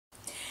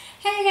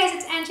Hey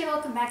guys, it's Angie.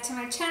 Welcome back to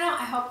my channel.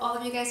 I hope all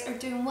of you guys are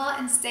doing well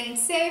and staying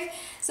safe.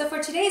 So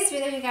for today's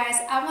video, you guys,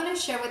 I want to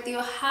share with you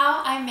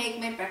how I make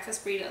my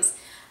breakfast burritos.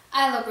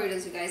 I love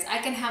burritos, you guys. I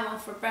can have them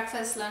for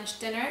breakfast, lunch,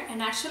 dinner,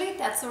 and actually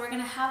that's what we're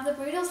going to have the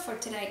burritos for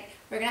today.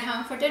 We're going to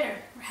have them for dinner.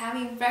 We're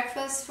having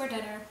breakfast for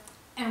dinner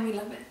and we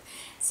love it.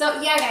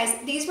 So yeah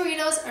guys, these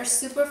burritos are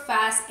super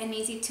fast and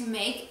easy to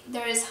make.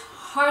 There is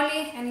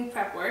hardly any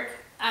prep work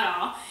at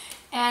all.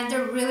 And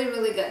they're really,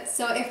 really good.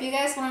 So if you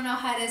guys want to know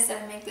how it is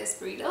that I make these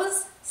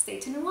burritos, stay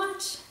tuned and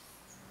watch.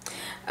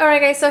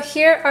 Alright guys, so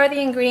here are the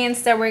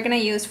ingredients that we're going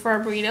to use for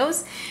our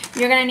burritos.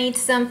 You're going to need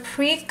some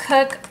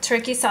pre-cooked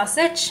turkey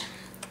sausage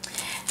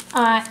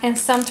and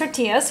some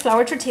tortillas,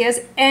 flour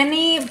tortillas.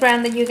 Any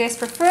brand that you guys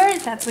prefer,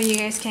 that's what you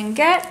guys can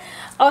get.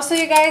 Also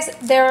you guys,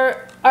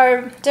 there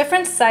are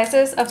different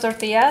sizes of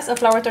tortillas, of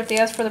flour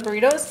tortillas for the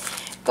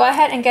burritos. Go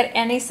ahead and get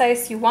any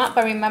size you want,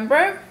 but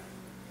remember,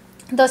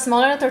 the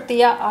smaller the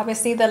tortilla,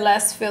 obviously, the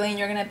less filling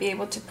you're going to be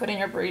able to put in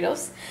your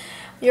burritos.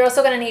 You're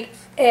also going to need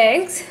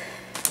eggs,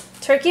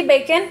 turkey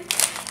bacon,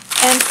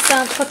 and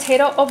some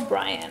potato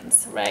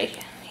O'Brien's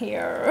right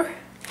here.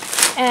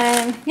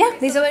 And yeah,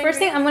 these are the first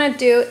thing I'm going to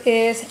do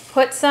is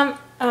put some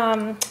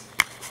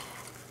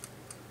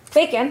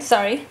bacon.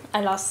 Sorry,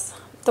 I lost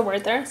the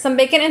word there. Some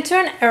bacon into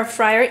an air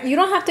fryer. You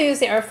don't have to use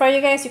the air fryer, you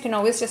guys. You can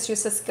always just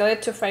use a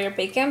skillet to fry your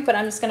bacon, but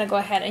I'm just gonna go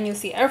ahead and use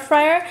the air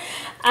fryer.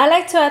 I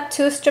like to add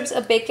 2 strips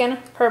of bacon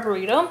per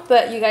burrito,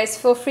 but you guys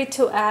feel free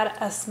to add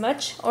as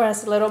much or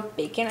as little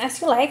bacon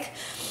as you like.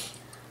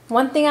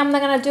 One thing I'm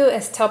not gonna do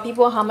is tell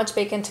people how much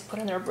bacon to put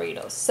in their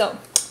burritos. So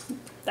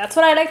that's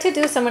what I like to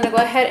do. So I'm gonna go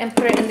ahead and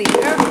put it in the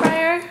air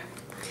fryer,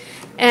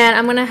 and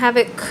I'm gonna have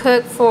it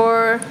cook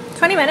for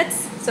 20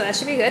 minutes. So that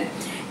should be good.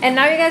 And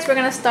now you guys, we're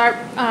gonna start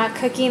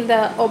cooking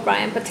the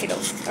O'Brien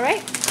potatoes, all right?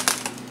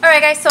 All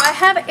right guys, so I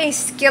have a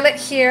skillet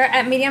here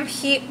at medium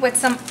heat with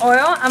some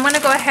oil. I'm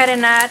gonna go ahead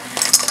and add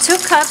 2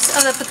 cups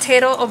of the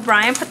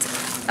O'Brien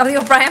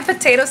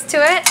potatoes to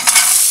it.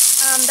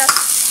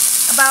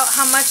 That's about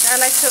how much I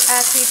like to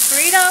add to each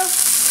burrito.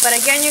 But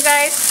again, you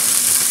guys,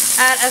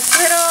 add as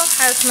little,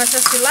 as much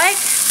as you like.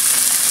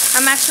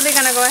 I'm actually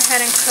gonna go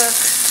ahead and cook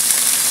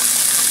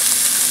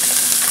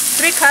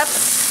 3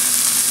 cups.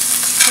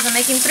 I'm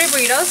making 3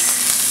 burritos.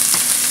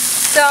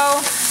 So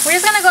we're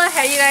just gonna go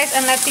ahead, you guys,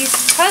 and let these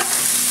cook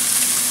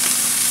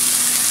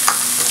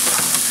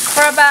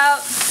for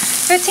about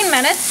 15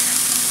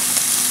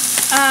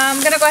 minutes. I'm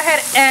gonna go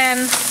ahead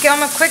and give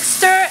them a quick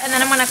stir, and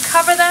then I'm gonna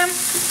cover them,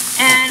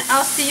 and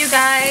I'll see you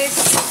guys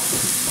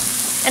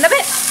in a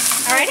bit.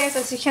 Alright guys,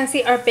 as you can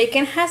see, our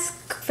bacon has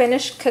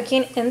finished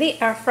cooking in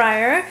the air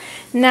fryer.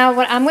 Now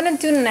what I'm gonna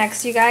do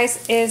next, you guys,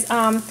 is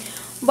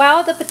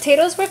while the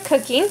potatoes were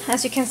cooking,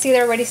 as you can see,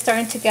 they're already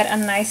starting to get a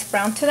nice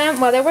brown to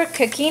them. While they were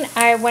cooking,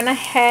 I went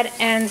ahead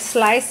and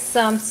sliced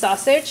some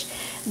sausage,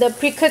 the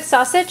pre-cooked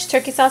sausage,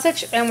 turkey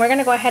sausage, and we're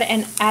gonna go ahead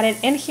and add it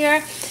in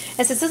here.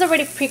 And since this is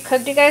already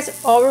pre-cooked, you guys,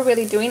 all we're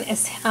really doing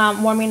is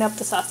warming up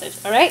the sausage.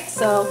 All right,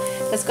 so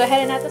let's go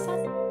ahead and add the sausage.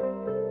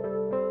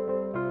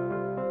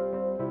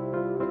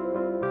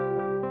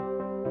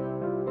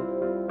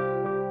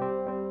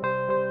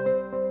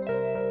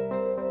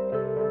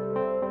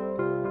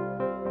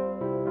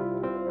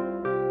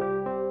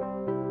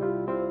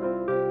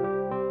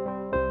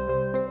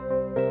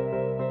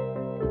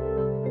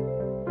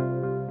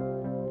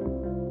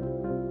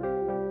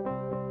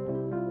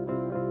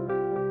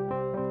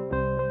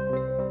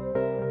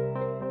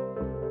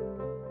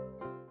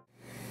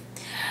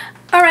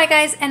 Alright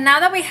guys, and now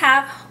that we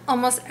have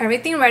almost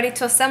everything ready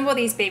to assemble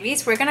these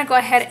babies, we're gonna go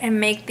ahead and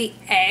make the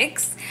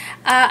eggs.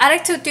 I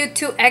like to do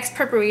 2 eggs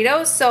per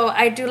burrito, so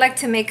I do like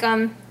to make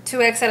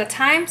 2 eggs at a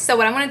time. So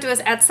what I'm gonna do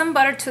is add some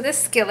butter to the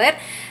skillet,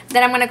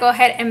 then I'm gonna go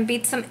ahead and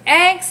beat some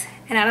eggs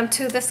and add them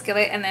to the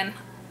skillet, and then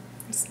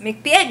just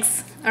make the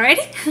eggs.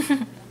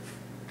 Alrighty?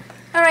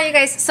 Alright you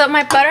guys, so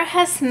my butter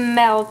has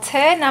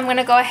melted. Now I'm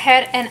gonna go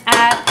ahead and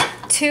add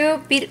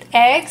 2 beat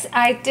eggs.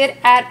 I did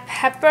add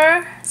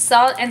pepper,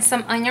 salt, and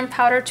some onion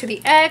powder to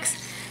the eggs.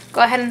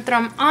 Go ahead and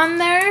throw them on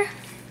there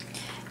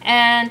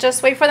and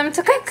just wait for them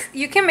to cook.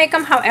 You can make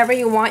them however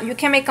you want. You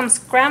can make them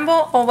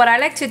scrambled, or what I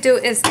like to do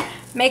is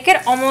make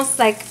it almost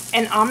like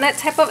an omelet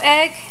type of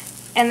egg,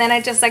 and then I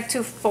just like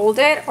to fold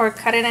it or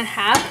cut it in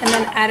half and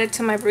then add it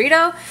to my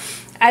burrito.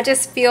 I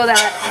just feel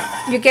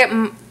that you get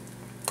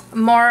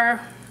more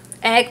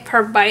egg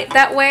per bite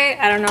that way.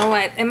 I don't know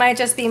what, it might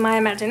just be my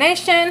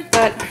imagination,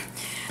 but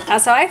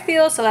that's how I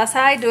feel, so that's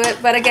how I do it.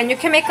 But again, you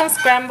can make them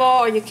scramble,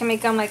 or you can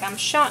make them like I'm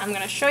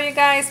gonna show you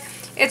guys.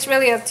 It's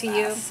really up to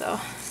you. So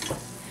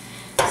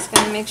just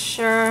gonna make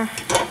sure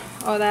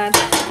all that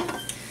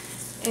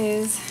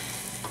is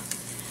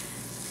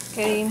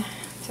getting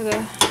to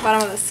the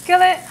bottom of the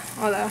skillet,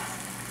 or the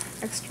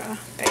extra.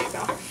 There you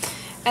go.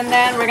 And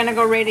then we're gonna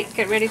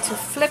get ready to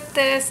flip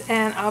this,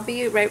 and I'll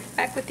be right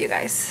back with you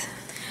guys.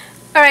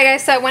 Alright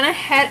guys, so I went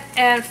ahead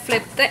and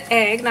flipped the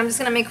egg, and I'm just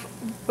gonna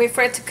wait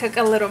for it to cook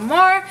a little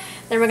more.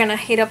 Then we're gonna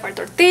heat up our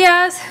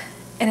tortillas,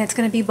 and it's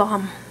gonna be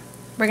bomb.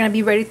 we're gonna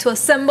be ready to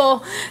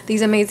assemble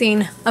these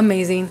amazing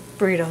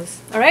burritos.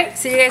 All right,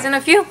 see you guys in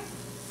a few.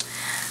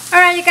 All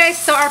right, you guys,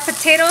 so our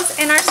potatoes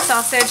and our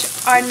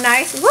sausage are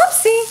nice,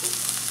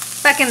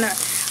 whoopsie, back in there,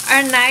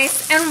 are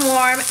nice and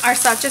warm. Our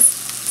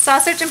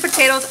sausage and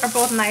potatoes are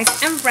both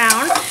nice and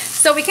brown.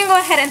 So we can go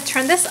ahead and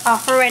turn this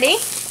off already.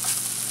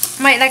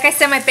 Like I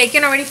said, my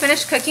bacon already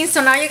finished cooking.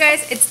 So now, you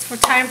guys, it's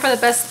time for the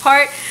best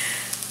part.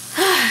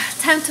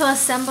 Time to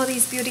assemble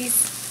these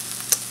beauties.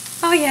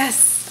 Oh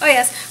yes, oh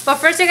yes. But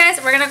first, you guys,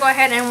 we're gonna go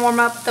ahead and warm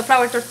up the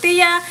flour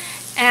tortilla,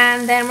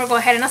 and then we'll go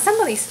ahead and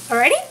assemble these.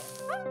 Alrighty?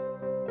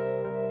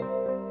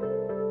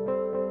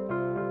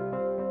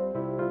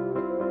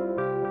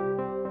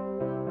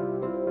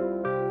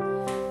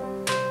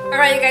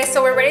 Alright, you guys,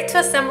 so we're ready to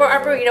assemble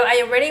our burrito.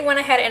 I already went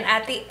ahead and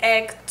add the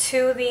egg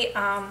to the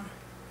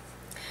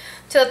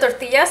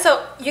tortilla.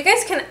 So you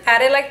guys can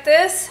add it like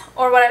this,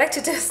 or what I like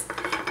to do is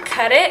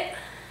cut it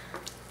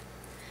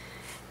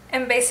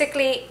and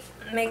basically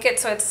make it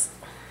so it's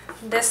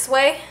this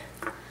way.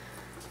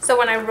 So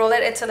when I roll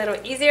it, it's a little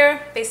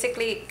easier.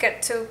 Basically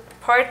get two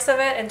parts of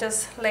it and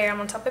just layer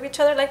them on top of each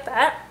other like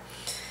that.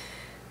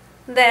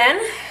 Then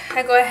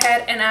I go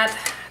ahead and add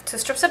 2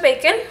 strips of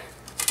bacon.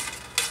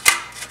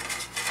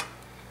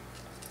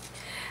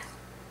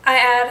 I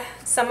add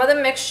some of the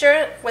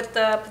mixture with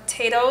the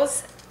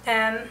potatoes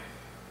and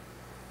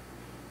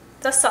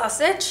the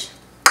sausage.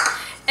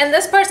 And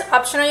this part's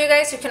optional, you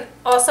guys. You can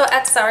also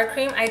add sour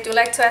cream. I do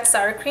like to add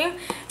sour cream.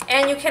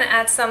 And you can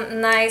add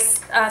some nice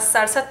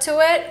salsa to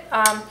it.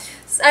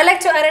 I like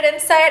to add it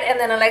inside, and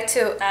then I like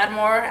to add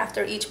more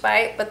after each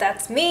bite, but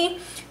that's me.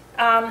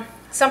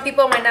 Some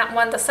people might not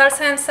want the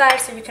salsa inside,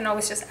 so you can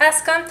always just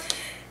ask them.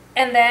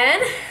 And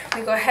then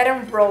we go ahead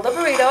and roll the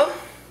burrito.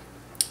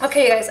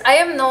 Okay, you guys, I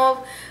am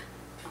no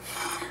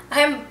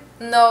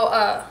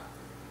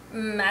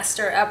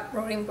master at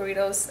rolling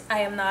burritos. I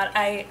am not.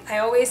 I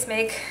always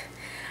make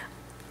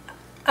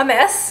a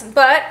mess,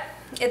 but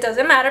it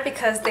doesn't matter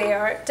because they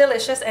are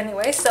delicious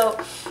anyway. So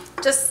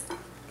just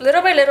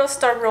little by little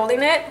start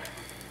rolling it.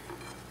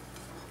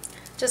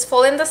 Just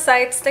fold in the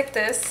sides like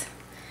this,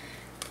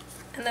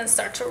 and then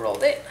start to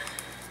roll it.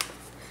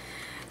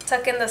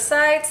 Tuck in the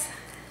sides.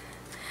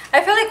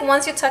 I feel like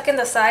once you tuck in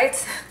the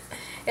sides,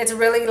 it's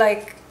really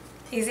like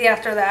easy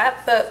after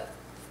that, but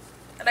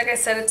like I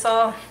said, it's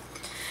all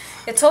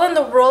in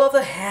the roll of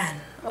the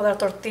hand, or the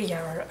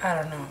tortilla, or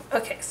I don't know.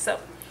 Okay, so,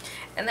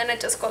 and then I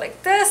just go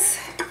like this,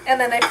 and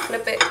then I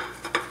flip it,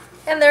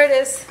 and there it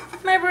is,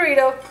 my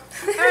burrito.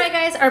 Alright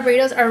guys, our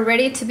burritos are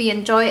ready to be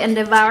enjoyed and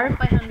devoured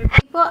by hungry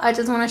people. I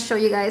just want to show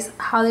you guys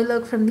how they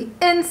look from the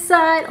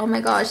inside. Oh my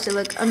gosh, they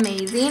look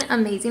amazing,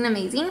 amazing,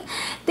 amazing.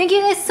 Thank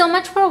you guys so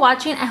much for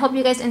watching. I hope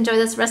you guys enjoy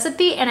this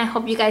recipe, and I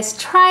hope you guys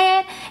try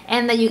it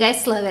and that you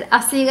guys love it.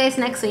 I'll see you guys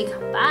next week.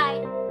 Bye.